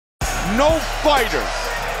No fighter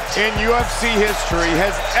in UFC history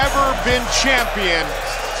has ever been champion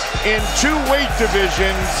in 2 weight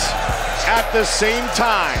divisions at the same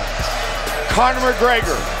time. Conor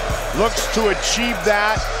McGregor looks to achieve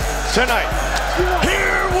that tonight.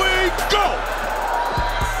 Here we go!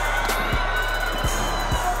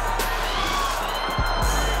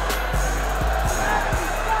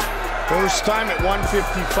 First time at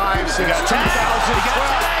 155 since 2012.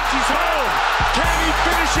 He's home. Can he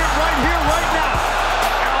finish it right here, right now?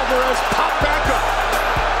 Alvarez pop back up.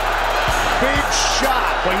 Big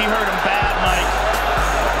shot. Boy, he hurt him bad, Mike.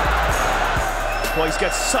 Boy, he's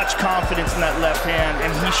got such confidence in that left hand,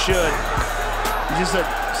 and he should. He's just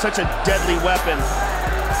such a deadly weapon.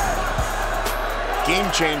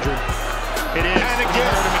 Game changer. It is. And again. He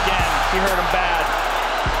hurt him again. He hurt him bad.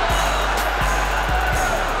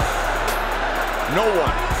 No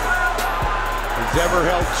one has ever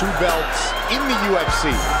held 2 belts in the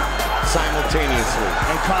UFC simultaneously.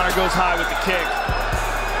 And Conor goes high with the kick.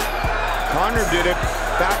 Conor did it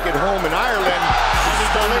back at home in Ireland. He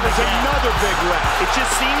delivers another big left. It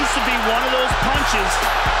just seems to be one of those punches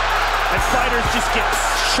that fighters just get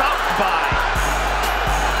shocked by.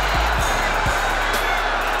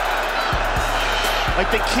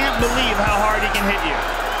 Like they can't believe how hard he can hit you.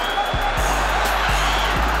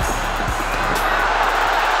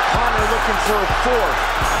 Looking for a 4th.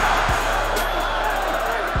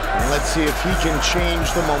 And let's see if he can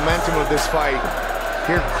change the momentum of this fight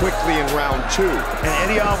here quickly in round 2. And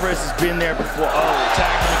Eddie Alvarez has been there before. Oh,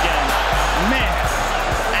 attacking again. Man,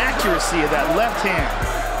 accuracy of that left hand.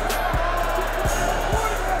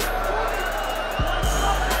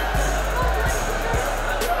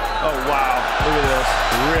 Oh, wow. Look at this.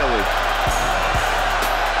 Really?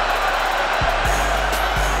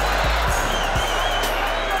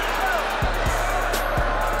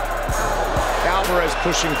 Alvarez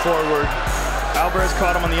pushing forward. Alvarez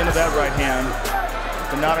caught him on the end of that right hand,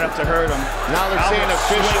 but not enough to hurt him. Now they're saying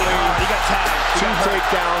officially he got tagged. 2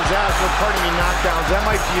 takedowns, pardon me, knockdowns. That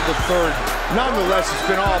might be the 3rd. Nonetheless, it's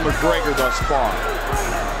been all McGregor thus far.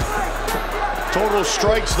 Total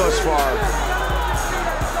strikes thus far.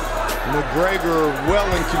 McGregor well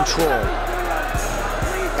in control.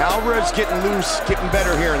 Alvarez getting loose, getting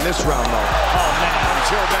better here in this round, though. Oh, man.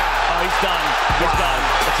 Until that. Oh, he's done. He's done.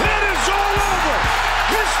 It is all over.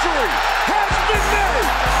 History has been made.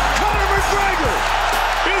 Conor McGregor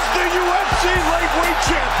is the UFC lightweight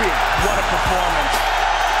champion. What a performance.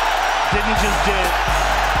 Didn't just do it.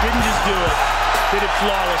 Did it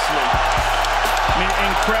flawlessly. I mean,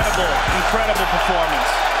 incredible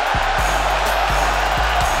performance.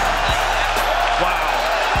 Wow.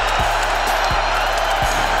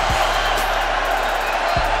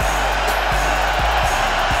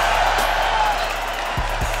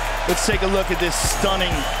 Let's take a look at this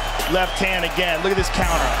stunning left hand again. Look at this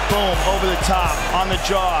counter. Boom, over the top, on the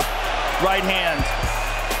jaw. Right hand,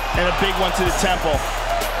 and a big one to the temple.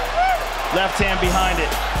 Left hand behind it.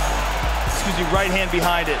 Excuse me, right hand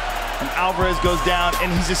behind it. And Alvarez goes down, and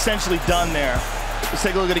he's essentially done there. Let's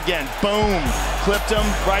take a look at it again. Boom, clipped him,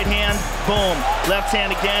 right hand, boom. Left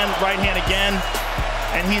hand again, right hand again.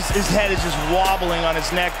 And his head is just wobbling on his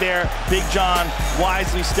neck there. Big John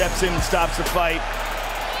wisely steps in and stops the fight.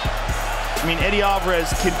 I mean, Eddie Alvarez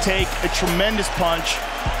can take a tremendous punch.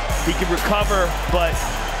 He can recover, but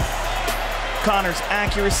Conor's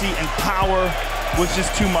accuracy and power was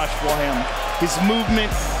just too much for him. His movement,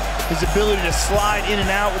 his ability to slide in and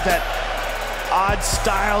out with that odd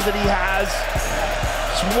style that he has.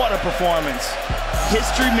 What a performance.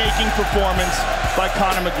 History-making performance by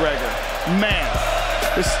Conor McGregor. Man,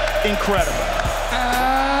 this is incredible.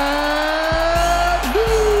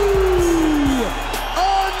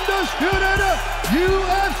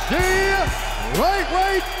 UFC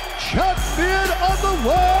lightweight champion of the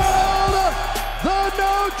world, the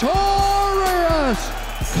notorious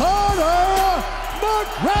Conor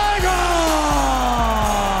McGregor.